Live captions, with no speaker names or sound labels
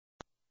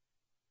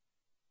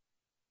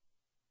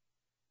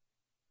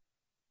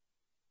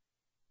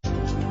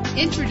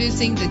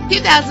Introducing the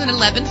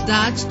 2011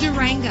 Dodge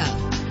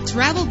Durango.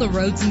 Travel the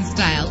roads in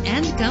style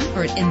and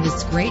comfort in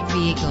this great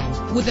vehicle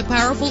with a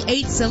powerful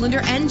 8-cylinder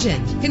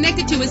engine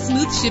connected to a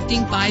smooth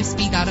shifting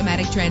 5-speed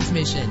automatic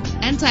transmission.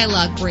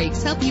 Anti-lock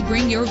brakes help you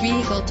bring your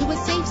vehicle to a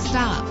safe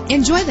stop.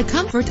 Enjoy the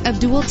comfort of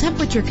dual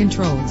temperature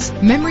controls.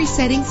 Memory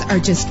settings are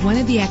just one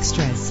of the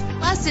extras.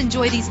 Plus,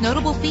 enjoy these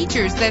notable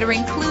features that are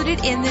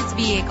included in this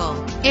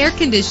vehicle: air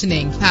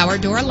conditioning, power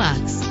door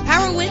locks,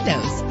 power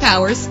windows,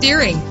 power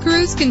steering,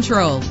 cruise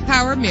control,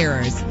 power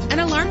mirrors, an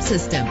alarm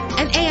system,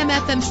 an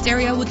AM/FM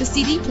stereo with a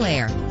CD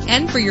player.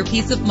 And for your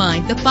peace of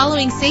mind, the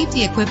following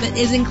safety equipment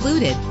is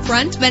included: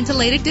 front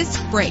ventilated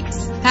disc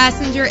brakes,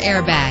 passenger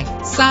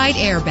airbag, side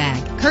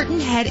airbag,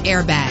 curtain head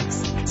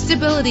airbags,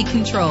 stability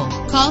control.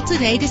 Call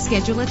today to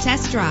schedule a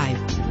test drive.